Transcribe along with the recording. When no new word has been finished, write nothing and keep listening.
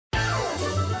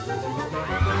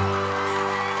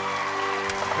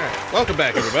Alright, welcome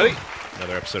back, everybody.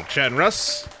 Another episode of Chad and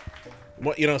Russ.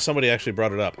 What, you know, somebody actually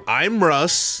brought it up. I'm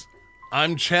Russ.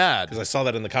 I'm Chad. Because I saw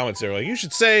that in the comments. They were like, you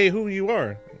should say who you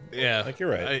are. Yeah. Like,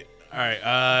 you're right.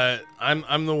 Alright,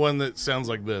 I'm the one that sounds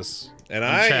like this. And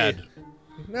I'm Chad.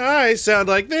 I sound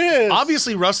like this.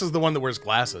 Obviously, Russ is the one that wears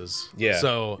glasses. Yeah.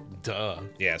 So, duh.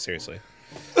 Yeah, seriously.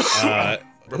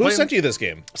 Who sent you this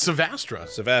game? Savastra.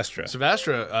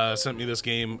 Savastra Sent me this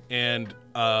game, and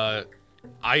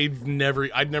I'd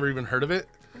never even heard of it.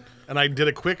 And I did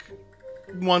a quick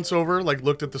once over, like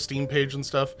looked at the Steam page and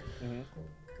stuff.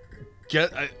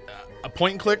 Get a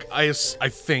point and click. I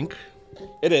think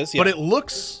it is, yeah. But it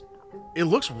looks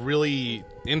really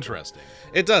interesting.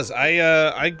 It does.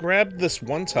 I grabbed this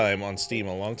one time on Steam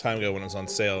a long time ago when it was on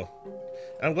sale.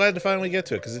 And I'm glad to finally get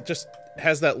to it because it just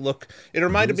has that look. It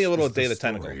reminded me a little of Data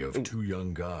Tentacle. This is the story of two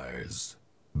young guys,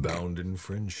 bound in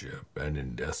friendship and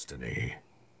in destiny.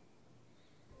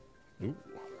 Ooh.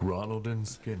 Ronald and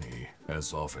Skinny,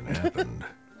 as often happened,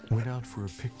 went out for a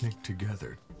picnic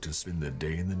together to spend the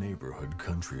day in the neighborhood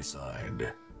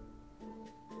countryside.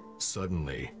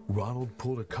 Suddenly, Ronald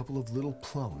pulled a couple of little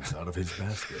plums out of his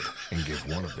basket and gave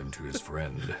one of them to his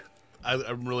friend.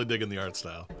 I'm really digging the art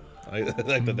style. I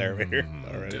like the narrator.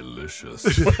 All right. Delicious.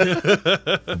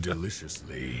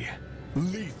 Deliciously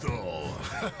lethal.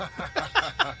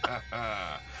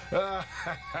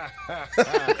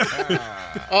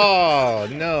 Oh,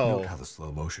 no. Note how the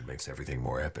slow motion makes everything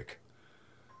more epic.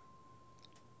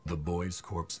 The boy's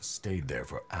corpse stayed there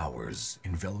for hours,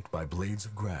 enveloped by blades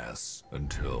of grass,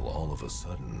 until all of a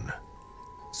sudden,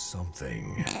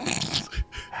 something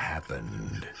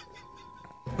happened.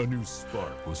 A new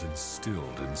spark was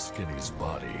instilled in Skinny's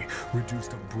body,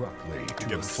 reduced abruptly to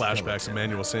Getting a flashbacks of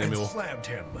Manuel Samuel. and slammed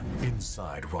him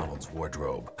inside Ronald's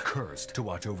wardrobe, cursed to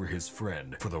watch over his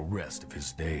friend for the rest of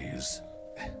his days.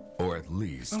 Or at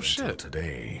least until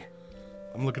today.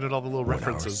 I'm looking at all the little when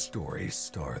references. our story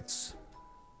starts.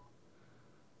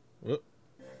 Whoop.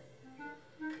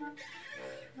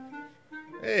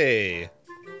 Hey.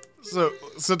 So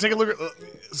take a look at.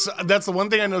 So that's the one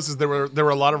thing I noticed is there were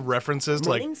a lot of references to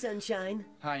like. Morning, sunshine.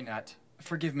 Hi, Nat.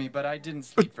 Forgive me, but I didn't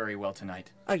sleep very well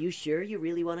tonight. Are you sure you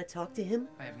really want to talk to him?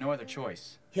 I have no other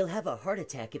choice. He'll have a heart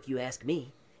attack if you ask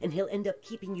me, and he'll end up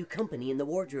keeping you company in the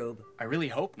wardrobe. I really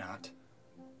hope not.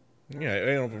 Yeah,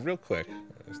 you know, real quick.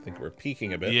 I think we're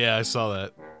peeking a bit. Yeah, I saw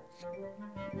that.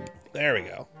 There we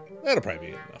go. That'll probably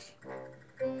be enough.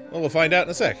 Well, we'll find out in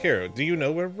a sec. Here, do you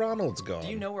know where Ronald's gone? Do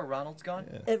you know where Ronald's gone?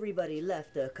 Yeah. Everybody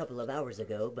left a couple of hours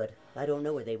ago, but I don't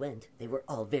know where they went. They were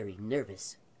all very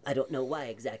nervous. I don't know why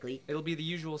exactly. It'll be the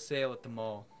usual sale at the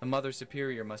mall. The Mother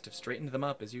Superior must have straightened them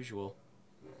up as usual.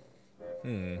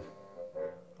 Oh,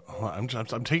 I'm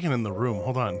taking in the room.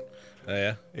 Hold on. Oh,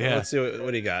 yeah? Yeah. Well, let's see what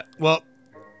do you got. Well,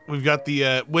 we've got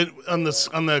the on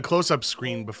the close-up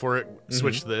screen before it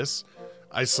switched to this.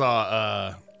 I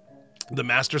saw the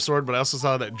Master Sword, but I also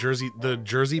saw that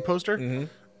Jersey poster. It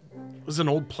was an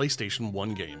old PlayStation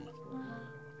 1 game.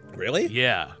 Really?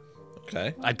 Yeah.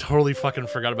 Okay. I totally fucking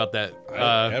forgot about that.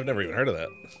 I've never even heard of that.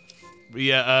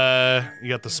 Yeah, you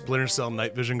got the Splinter Cell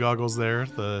night vision goggles there.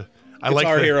 I like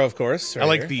Guitar the Hero, of course. I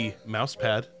like the mouse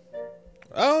pad.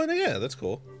 Oh, yeah, that's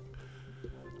cool.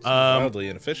 It's wildly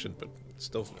inefficient, but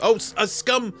still. Oh, a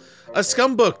scum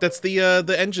book. That's the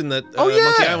engine that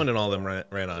Monkey Island and all them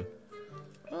ran on.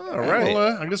 All right.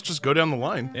 Well, I guess just go down the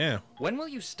line. Yeah. When will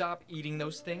you stop eating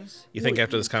those things? You think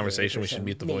after this conversation we should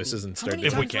mute the voices and How start? many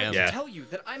If we times do I can. have Yeah. to tell you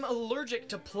that I'm allergic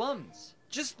to plums?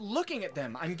 Just looking at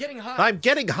them, I'm getting hot. I'm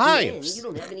getting Man, hives. you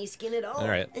don't have any skin at all. All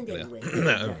right. And Yeah. anyway, you're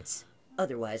nuts.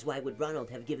 Otherwise, why would Ronald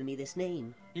have given me this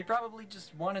name? He probably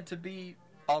just wanted to be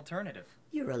alternative.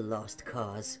 You're a lost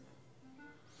cause.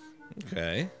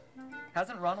 Okay.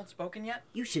 Hasn't Ronald spoken yet?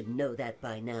 You should know that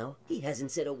by now. He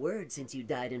hasn't said a word since you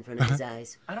died in front of his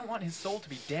eyes. I don't want his soul to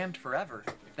be damned forever.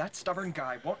 If that stubborn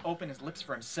guy won't open his lips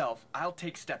for himself, I'll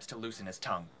take steps to loosen his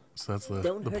tongue. So that's the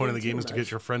Don't hurt point of him the game too is to much.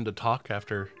 get your friend to talk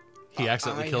after he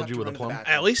accidentally killed you with a plum.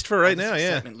 At least for right now,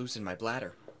 yeah. Excitement loosened my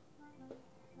bladder.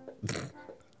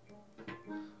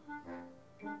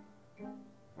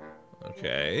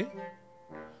 Okay.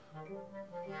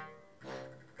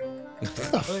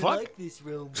 Fuck. like this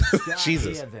room.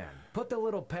 Jesus. Here, then. Put the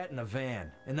little pet in the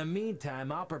van. In the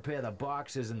meantime, I'll prepare the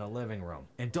boxes in the living room.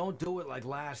 And don't do it like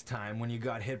last time when you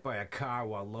got hit by a car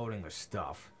while loading the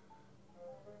stuff.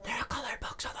 There are colored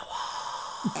books on the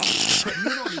wall.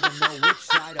 You don't even know which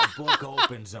side a book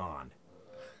opens on.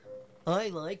 I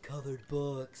like colored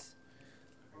books.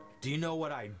 Do you know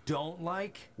what I don't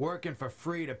like? Working for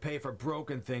free to pay for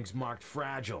broken things marked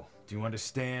fragile. Do you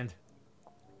understand?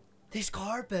 This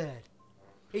carpet.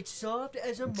 It's soft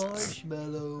as a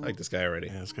marshmallow. I like this guy already.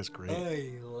 Yeah, this guy's great.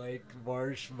 I like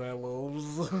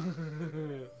marshmallows.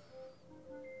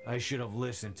 I should have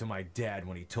listened to my dad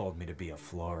when he told me to be a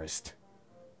florist.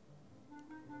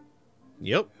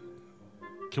 Yep.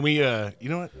 Can we, you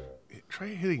know what? Try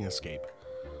hitting escape.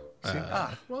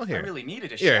 Well, here. I really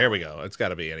needed a Here, shot. here we go. It's got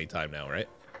to be any time now, right?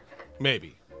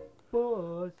 Maybe.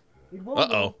 Boss, it won't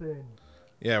Uh-oh. open.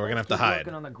 Yeah, we're gonna have to Keep hide.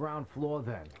 working on the ground floor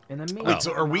then. In the Wait, meantime,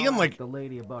 so are we in, I'll like- ask the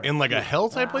lady about in, like, a kid. hell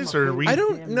type I'm place, or are afraid we- I you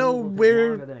don't can't know move where.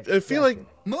 longer than I feel like.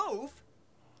 expected. Move?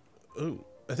 Ooh,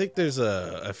 I think there's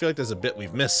a. I feel like there's a bit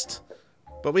we've missed,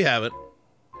 but we haven't.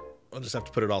 We'll just have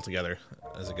to put it all together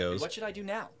as it goes. What should I do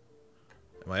now?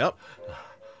 Am I up?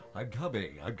 I'm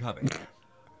coming. I'm coming.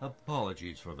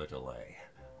 Apologies for the delay.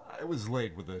 I was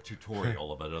late with a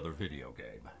tutorial of another video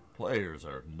game. Players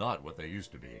are not what they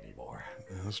used to be anymore.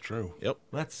 Yeah, that's true. Yep.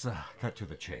 Let's cut to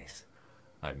the chase.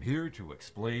 I'm here to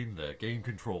explain the game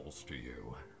controls to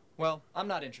you. Well, I'm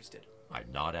not interested.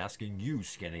 I'm not asking you,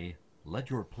 Skinny. Let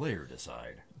your player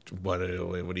decide. What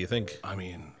do you think? I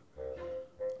mean,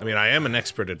 I am an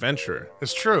expert adventurer.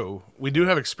 it's true. We do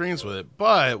have experience with it,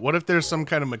 but what if there's some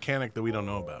kind of mechanic that we don't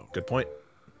know about? Good point.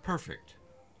 Perfect.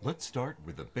 Let's start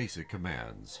with the basic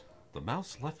commands. The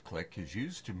mouse left click is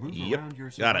used to move Yep, around your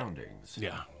got it. surroundings.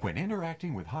 Yeah. When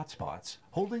interacting with hotspots,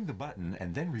 holding the button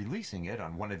and then releasing it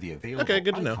on one of the available Okay,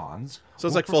 good to know. icons So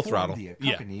it's will like full perform throttle. the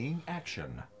accompanying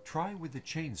action. Try with the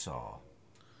chainsaw.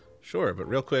 Sure, but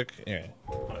real quick. Yeah.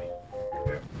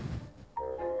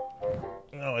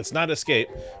 No, it's not escape.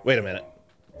 Wait a minute.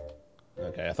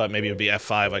 Okay, I thought maybe it would be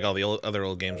F5 like all the other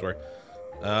old games were.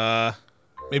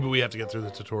 Maybe we have to get through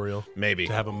the tutorial. Maybe.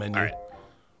 To have a menu. All right.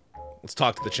 Let's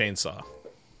talk to the chainsaw.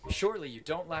 Surely you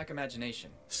don't lack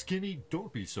imagination. Skinny,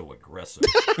 don't be so aggressive.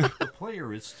 The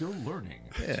player is still learning.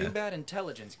 Too bad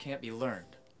intelligence can't be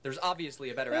learned. There's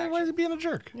obviously a better Why is action. he being a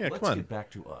jerk? Yeah, Let's come on. get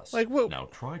back to us. Like, what- Now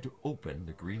try to open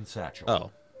the green satchel.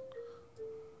 Oh.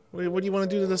 What do you want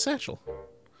to do to the satchel?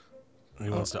 He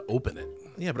wants to open it.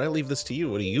 Yeah, but I leave this to you.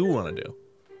 What do you want to do?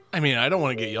 I mean, I don't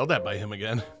want to get yelled at by him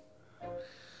again.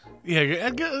 Yeah,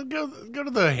 go to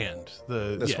the hand.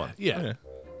 This yeah, one. Yeah. Okay.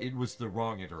 It was the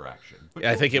wrong interaction. But Yeah,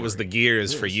 I don't think it was worry. the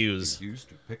gears for This use. is used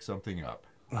to pick something up.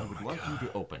 I would like you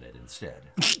to open it instead.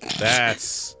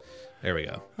 That's... There we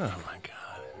go. Oh my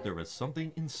god. There is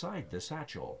something inside the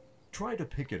satchel. Try to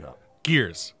pick it up.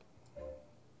 Gears.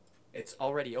 It's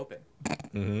already open.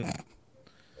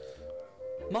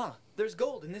 Ma, there's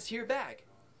gold in this here bag.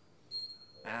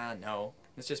 Ah, no.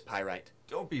 It's just pyrite.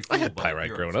 Don't be I fooled had by pyrite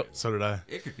growing up. appearances. So did I.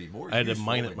 It could be more I had to useful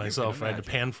mine than it you myself. can I had to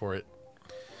imagine. pan for it.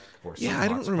 For Yeah, some I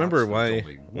don't hotspots, remember there's why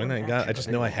only when one I got. I action just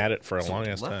know I available. had it for a So long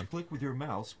ass left time. click with your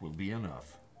mouse will be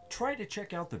enough. Try to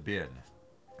check out the bin.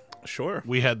 Sure.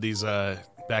 We had these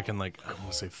back in like I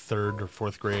want to say 3rd or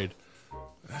 4th grade,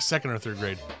 2nd or 3rd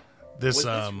grade. This Was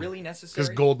this really necessary?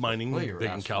 because gold mining Player big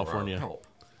in asked for our California. help.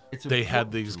 It's They had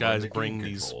important these to learn guys the game bring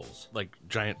these controls. like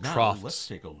giant Now, troughs let's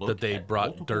take a look that they at brought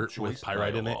multiple dirt with choice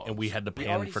pyrite in it, and we dialogues. had to We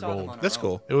pan already for saw them gold. on our That's own.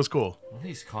 cool. It was cool.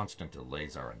 These constant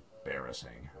delays are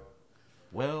embarrassing.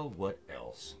 Well, what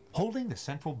else? Holding the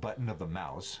central button of the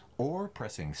mouse or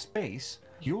pressing space,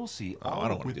 you'll see I all don't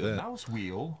wanna with do the that. mouse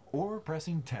wheel or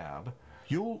pressing tab.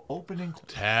 You'll open and close.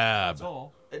 Tab. That's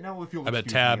all. And now, if you'll I bet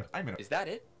excuse tab. me, I'm gonna. Is that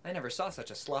it? I never saw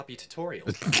such a sloppy tutorial.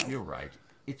 You're right.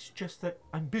 It's just that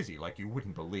I'm busy like you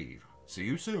wouldn't believe. See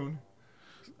you soon.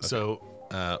 So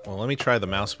Well, let me try the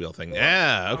mouse wheel thing.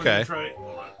 Yeah. Okay.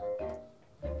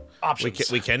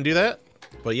 Options. We can do that.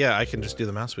 But yeah, I can just do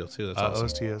the mouse wheel too. That's awesome.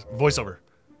 OSTS voiceover.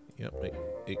 Yep.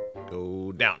 Wait,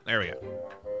 go down. There we go.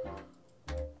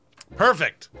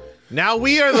 Perfect. Now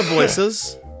we are the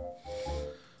voices.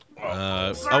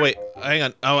 Oh wait, hang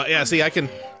on. Oh yeah, see, I can.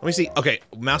 Let me see. Okay,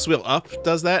 mouse wheel up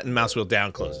does that, and mouse wheel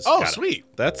down closes. Oh, Got it. sweet.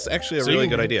 That's actually a So you really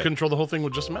can good idea. Control the whole thing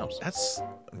with just a mouse. That's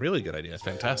a really good idea.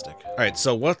 Fantastic. All right,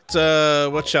 so what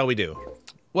shall we do?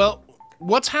 Well,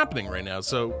 what's happening right now?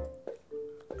 So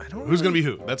I don't. who's gonna be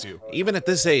who? That's you. Even at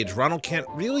this age, Ronald can't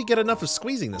really get enough of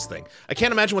squeezing this thing. I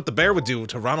can't imagine what the bear would do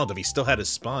to Ronald if he still had his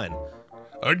spine.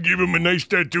 I'd give him a nice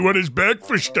tattoo on his back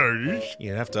for starters.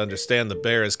 You have to understand the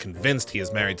bear is convinced he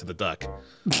is married to the duck.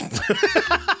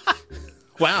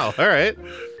 Wow. All right.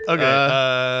 Okay.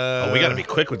 Oh, we got to be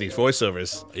quick with these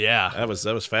voiceovers. Yeah. That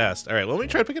was fast. All right. Well, let me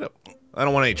try to pick it up. I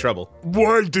don't want any trouble.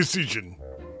 Wild decision.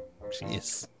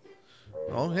 Jeez.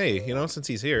 Oh, hey. You know, since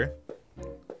he's here.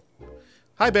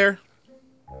 Hi, bear.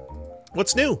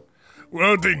 What's new?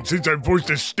 Well, then, since I'm forced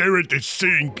to stare at the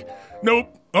sink, nope.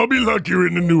 I'll be luckier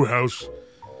in the new house.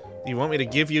 You want me to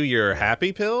give you your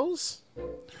happy pills?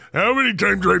 How many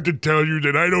times do I have to tell you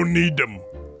that I don't need them?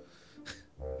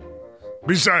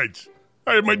 Besides,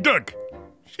 I have my duck.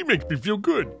 She makes me feel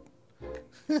good.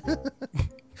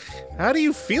 How do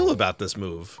you feel about this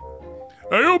move?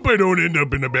 I hope I don't end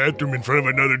up in the bathroom in front of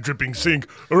another dripping sink,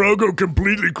 or I'll go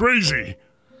completely crazy.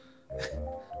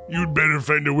 You'd better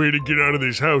find a way to get out of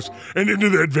this house and into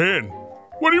that van.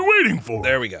 What are you waiting for?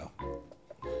 There we go.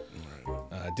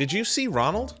 Did you see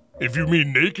Ronald? If you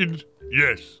mean naked,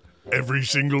 yes. Every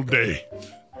single day.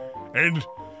 And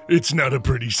it's not a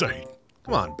pretty sight.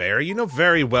 Come on, Bear. You know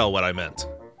very well what I meant.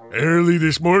 Early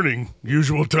this morning,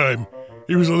 usual time,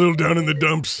 he was a little down in the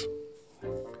dumps.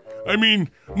 I mean,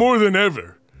 more than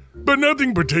ever. But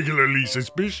nothing particularly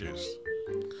suspicious.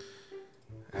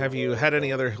 Have you had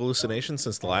any other hallucinations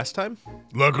since the last time?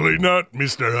 Luckily not,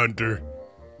 Mr. Hunter.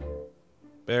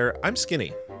 Bear, I'm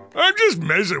skinny. I'm just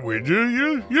messing with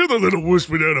you. You're the little wuss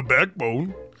without a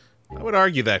backbone. I would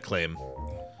argue that claim.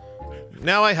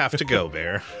 Now I have to go,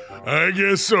 Bear. I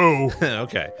guess so.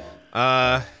 Okay.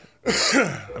 I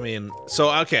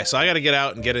gotta get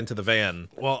out and get into the van.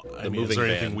 Well, is there moving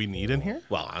anything van. we need in here?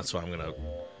 Well, that's why I'm gonna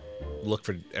look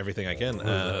for everything I can.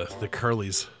 The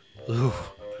curlies. Ooh.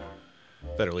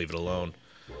 Better leave it alone.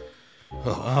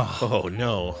 Oh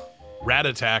no. Rat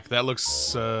attack. That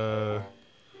looks,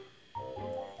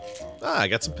 I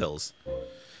got some pills.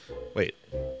 Wait.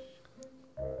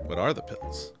 What are the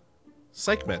pills?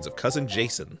 Psych meds of Cousin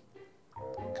Jason.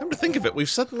 Come to think of it, we've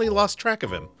suddenly lost track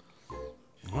of him.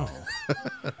 Oh.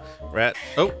 Rat.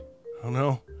 Oh. Oh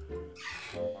no.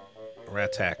 Rat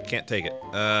attack. Can't take it.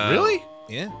 Really?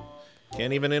 Yeah.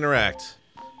 Can't even interact.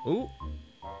 Ooh.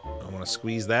 I want to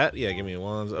squeeze that. Yeah, give me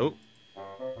one. Oh.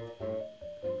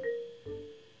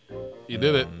 You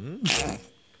did it.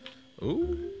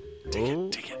 Ooh.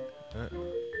 Take it.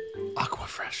 Aqua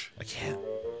Fresh. I can't.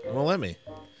 It won't let me.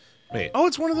 Wait. Oh,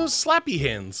 it's one of those slappy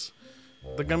hands.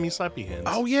 The gummy slappy hands.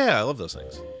 Oh, yeah. I love those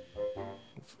things.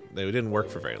 They didn't work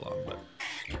for very long, but...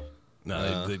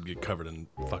 No, they'd get covered in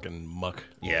fucking muck.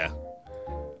 Yeah.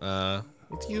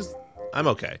 Let's use... I'm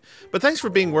okay. But thanks for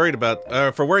being worrying about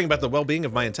the well-being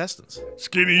of my intestines.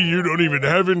 Skinny, you don't even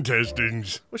have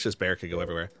intestines. Wish this bear could go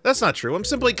everywhere. That's not true. I'm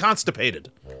simply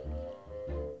constipated.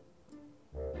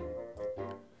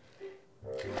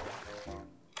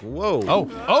 Whoa.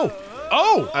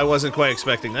 Oh! I wasn't quite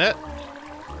expecting that.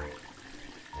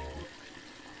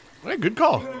 Hey, good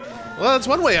call. Well, that's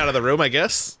one way out of the room, I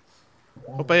guess.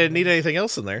 Hope I didn't need anything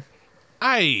else in there.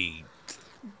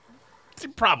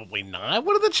 Probably not.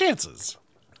 What are the chances?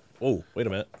 Oh, wait a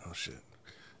minute. Oh, shit.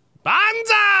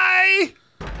 Banzai!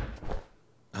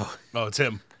 Oh, it's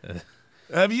him.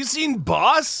 Have you seen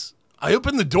Boss? I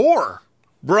opened the door.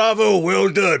 Bravo, well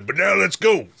done. But now let's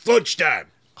go. Lunchtime.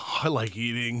 Oh, I like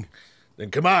eating. Then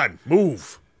come on,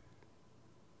 move.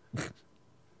 All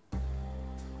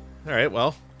right,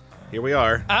 well, here we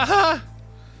are. Aha!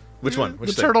 Which one?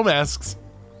 Which the thing? turtle masks.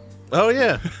 Oh,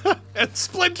 yeah. And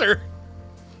Splinter.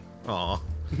 Aw.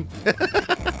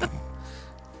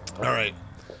 All right.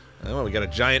 Well, we got a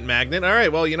giant magnet. All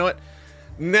right, well, you know what?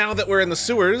 Now that we're in the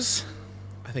sewers,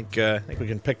 I think we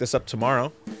can pick this up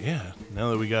tomorrow. Yeah,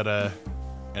 now that we got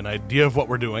an idea of what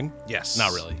we're doing. Yes.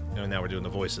 Not really. And now we're doing the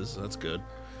voices, so that's good.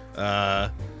 Yeah.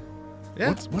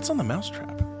 What's on the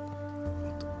mousetrap?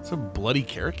 It's a bloody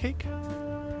carrot cake?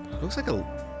 Looks like a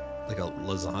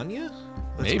lasagna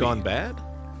that's Maybe. gone bad.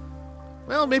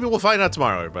 Well, maybe we'll find out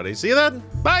tomorrow, everybody. See you then.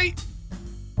 Bye!